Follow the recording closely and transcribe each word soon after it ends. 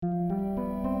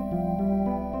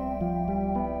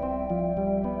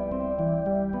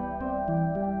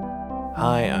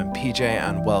Hi, I'm PJ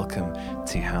and welcome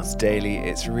to House Daily.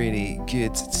 It's really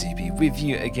good to be with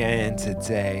you again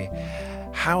today.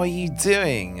 How are you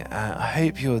doing? I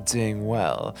hope you're doing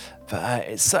well.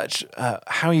 But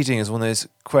how are you doing is one of those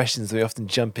questions that we often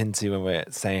jump into when we're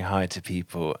saying hi to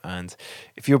people. And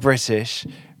if you're British,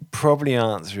 probably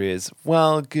answer is,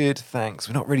 well, good, thanks.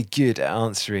 We're not really good at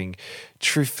answering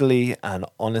truthfully and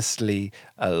honestly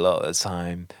a lot of the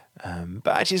time.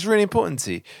 But actually, it's really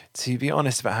important to be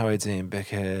honest about how we're doing,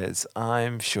 because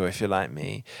I'm sure if you're like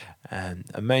me,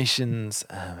 emotions,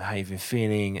 how you've been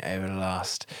feeling over the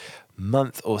last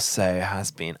month or so has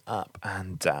been up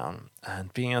and down,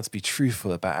 and being able to be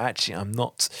truthful about actually I'm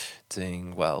not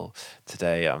doing well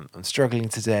today, I'm struggling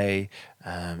today,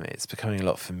 it's becoming a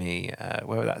lot for me,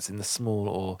 whether that's in the small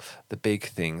or the big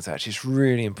things. Actually, it's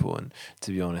really important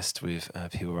to be honest with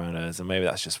people around us, and maybe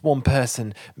that's just one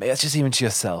person, maybe that's just even to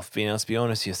yourself, being able to be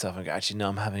honest to yourself and go, actually no,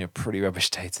 I'm having a pretty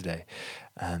rubbish day today,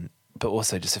 but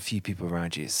also just a few people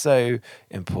around you. It's so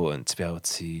important to be able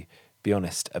to be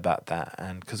honest about that,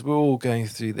 and because we're all going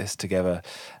through this together,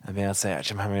 and being able to say,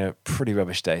 actually, I'm having a pretty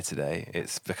rubbish day today.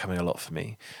 It's becoming a lot for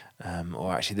me,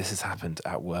 or actually, this has happened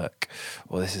at work,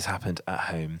 or this has happened at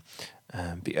home.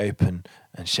 Be open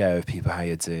and share with people how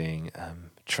you're doing.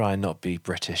 Try and not be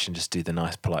British and just do the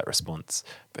nice, polite response,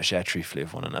 but share truthfully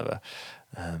with one another.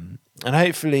 And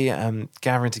hopefully,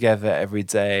 gathering together every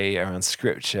day around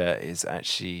Scripture is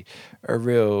actually a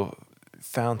real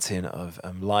fountain of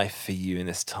life for you in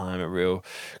this time, a real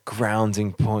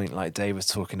grounding point, like Dave was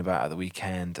talking about at the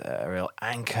weekend, a real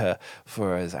anchor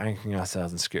for us, anchoring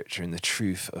ourselves in Scripture, in the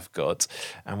truth of God.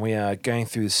 And we are going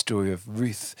through the story of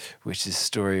Ruth, which is a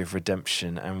story of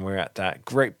redemption, and we're at that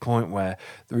great point where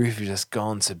Ruth has just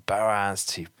gone to Boaz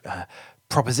to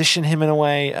proposition him in a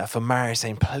way for marriage,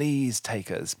 saying, please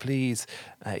take us, please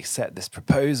accept this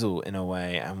proposal in a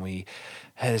way. And we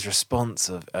heard his response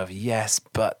of yes,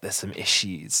 but there's some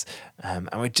issues. And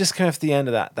we're just coming to the end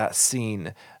of that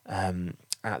scene at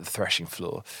the threshing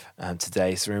floor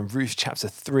today. So we're in Ruth chapter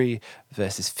 3,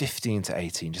 verses 15 to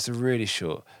 18. Just a really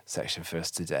short section for us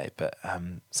today, but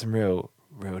some real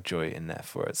joy in there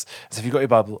for us. So if you've got your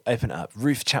Bible, open it up.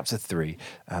 Ruth chapter 3,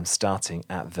 starting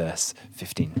at verse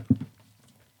 15.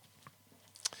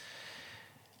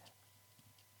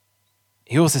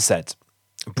 He also said,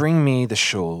 bring me the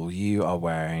shawl you are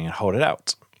wearing and hold it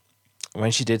out. When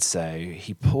she did so,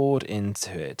 he poured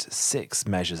into it 6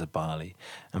 measures of barley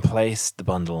and placed the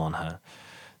bundle on her.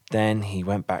 Then he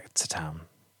went back to town.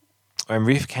 When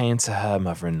Ruth came to her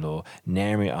mother-in-law,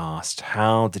 Naomi asked,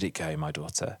 how did it go, my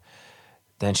daughter?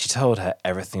 Then she told her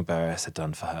everything Boaz had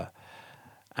done for her,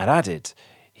 and added,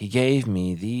 he gave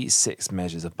me these 6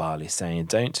 measures of barley, saying,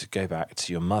 don't go back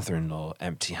to your mother-in-law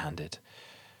empty-handed.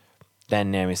 Then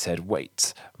Naomi said,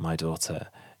 wait, my daughter,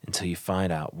 until you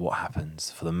find out what happens,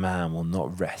 for the man will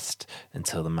not rest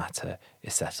until the matter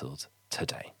is settled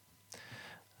today.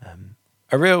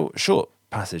 A real short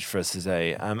passage for us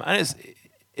today. And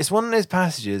it's one of those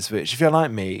passages which, if you're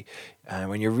like me,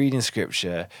 when you're reading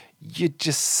Scripture, you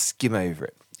just skim over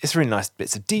it. It's really nice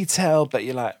bits of detail, but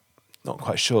you're like, not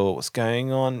quite sure what's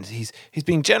going on. He's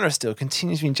being generous still,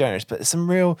 continues being generous, but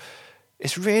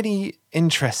it's really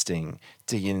interesting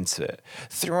digging into it.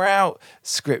 Throughout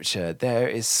Scripture, there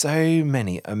is so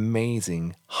many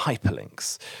amazing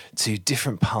hyperlinks to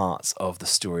different parts of the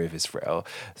story of Israel.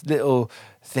 Little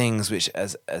things which,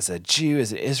 as a Jew,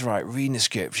 as an Israelite reading the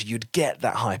Scripture, you'd get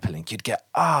that hyperlink. You'd get,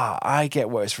 I get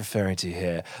what it's referring to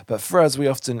here. But for us, we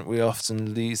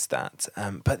often lose that.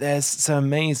 But there's some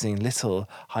amazing little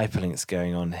hyperlinks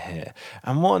going on here.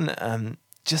 And one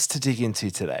just to dig into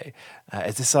today,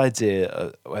 is this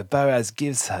idea where Boaz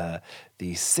gives her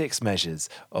these 6 measures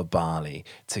of barley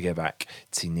to go back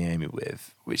to Naomi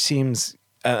with, which seems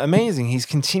amazing. He's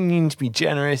continuing to be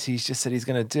generous. He's just said he's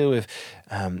going to deal with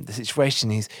the situation.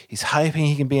 He's hoping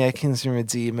he can be a kinsman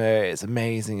redeemer. It's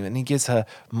amazing. And he gives her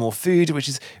more food, which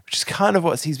is kind of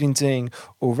what he's been doing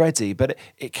already. But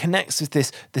it connects with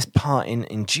this part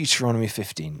in Deuteronomy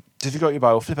 15. So if you've got your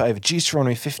Bible, flip it over,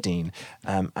 Deuteronomy 15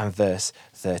 and verse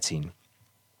 13.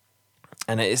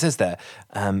 And it says there,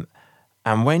 and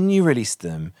when you release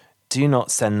them, do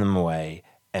not send them away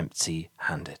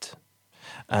empty-handed.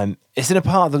 It's in a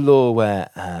part of the law where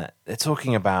they're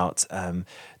talking about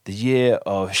the year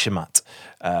of Shemat,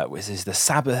 which is the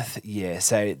Sabbath year.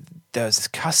 So there was this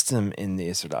custom in the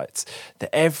Israelites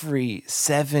that every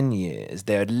 7 years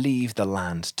they would leave the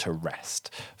land to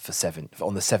rest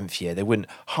on the 7th year. They wouldn't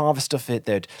harvest off it,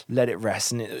 they'd let it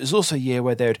rest. And it was also a year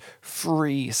where they would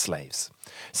free slaves.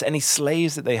 So any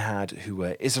slaves that they had who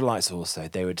were Israelites also,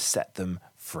 they would set them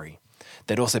free.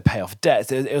 They'd also pay off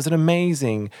debts. It was an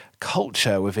amazing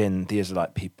culture within the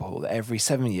Israelite people that every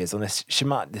 7 years on this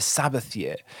Shemat, this Sabbath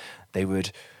year, they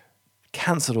would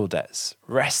cancel all debts,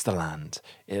 rest the land.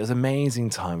 It was an amazing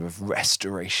time of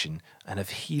restoration and of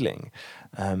healing.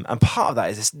 And part of that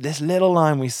is this little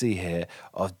line we see here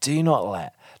of do not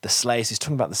let the slaves, he's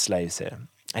talking about the slaves here,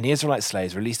 and the Israelite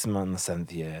slaves, release them on the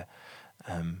 7th year,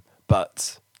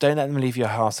 but don't let them leave your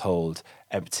household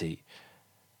empty.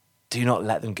 Do not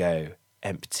let them go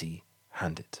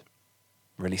empty-handed.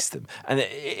 Release them. And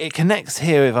it connects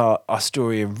here with our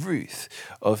story of Ruth,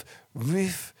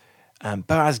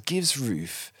 Boaz gives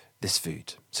Ruth this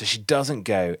food, so she doesn't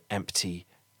go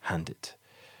empty-handed.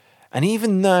 And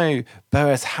even though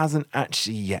Boaz hasn't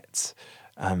actually yet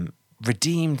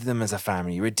redeemed them as a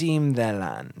family, redeemed their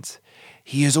land,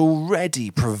 he is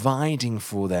already providing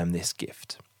for them this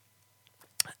gift.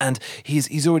 And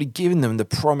he's already given them the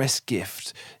promised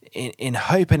gift in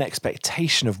hope and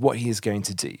expectation of what he is going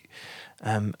to do.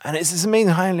 And it's this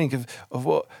amazing highlight of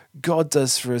what God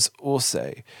does for us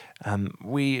also.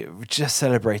 We just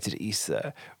celebrated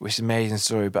Easter, which is an amazing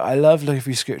story, but I love looking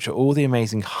through Scripture, all the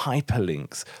amazing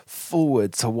hyperlinks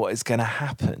forward to what is going to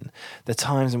happen, the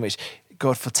times in which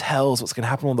God foretells what's going to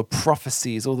happen, all the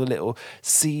prophecies, all the little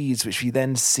seeds, which we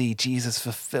then see Jesus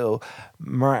fulfill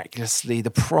miraculously,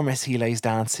 the promise he lays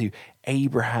down to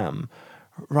Abraham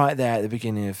right there at the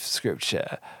beginning of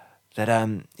Scripture, that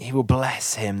he will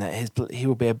bless him, that he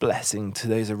will be a blessing to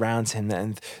those around him,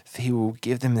 and he will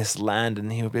give them this land,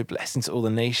 and he will be a blessing to all the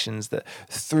nations, that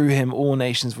through him all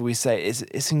nations will be saved.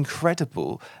 It's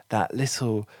incredible, that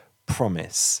little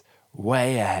promise,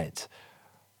 way ahead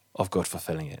of God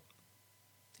fulfilling it.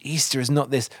 Easter is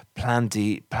not this plan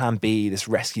B, this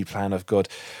rescue plan of God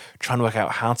trying to work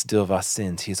out how to deal with our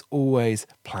sins. He has always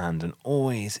planned and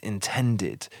always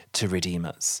intended to redeem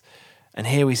us. And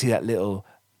here we see that little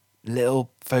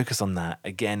focus on that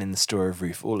again in the story of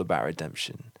Ruth, all about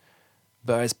redemption.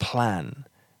 Boaz's plan,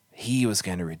 he was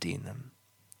going to redeem them.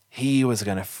 He was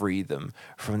going to free them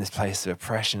from this place of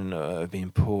oppression, of being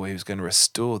poor. He was going to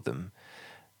restore them.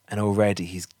 And already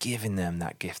he's given them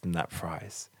that gift and that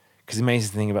prize. Because the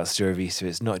amazing thing about the story of Easter,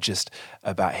 it's not just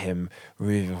about him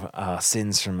removing our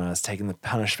sins from us, taking the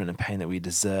punishment and pain that we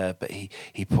deserve, but he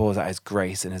pours out his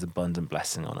grace and his abundant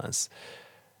blessing on us.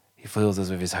 He fills us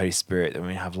with his Holy Spirit that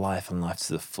we have life and life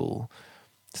to the full.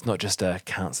 It's not just a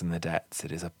cancelling the debts,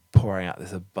 it is a pouring out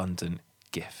this abundant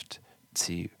gift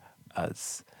to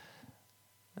us.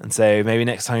 And so maybe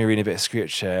next time you're reading a bit of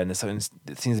Scripture and there's something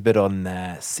that seems a bit on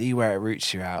there, see where it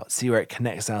roots you out, see where it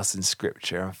connects us in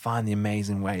Scripture, and find the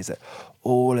amazing ways that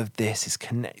all of this is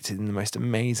connected in the most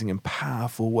amazing and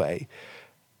powerful way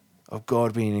of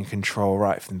God being in control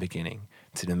right from the beginning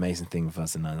to the amazing thing with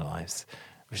us in our lives,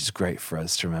 which is great for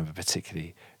us to remember,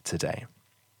 particularly today.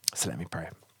 So let me pray.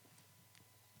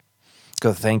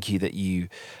 God, thank you that you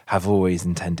have always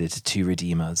intended to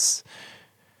redeem us,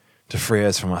 to free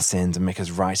us from our sins and make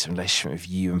us right in relationship with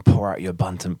you and pour out your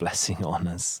abundant blessing on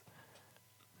us.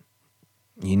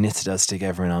 You knitted us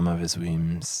together in our mother's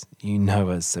wombs. You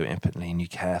know us so intimately and you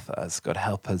care for us. God,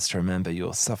 help us to remember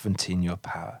your sovereignty and your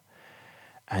power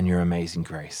and your amazing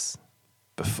grace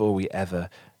before we ever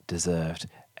deserved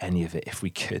any of it. If we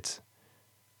could,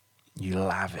 you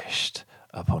lavished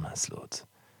upon us, Lord.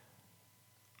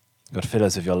 God, fill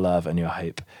us with your love and your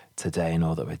hope today in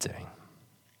all that we're doing.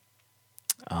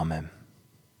 Amen.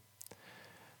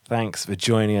 Thanks for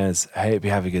joining us. I hope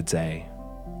you have a good day.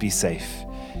 Be safe.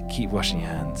 Keep washing your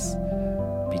hands.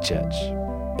 Be church.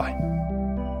 Bye.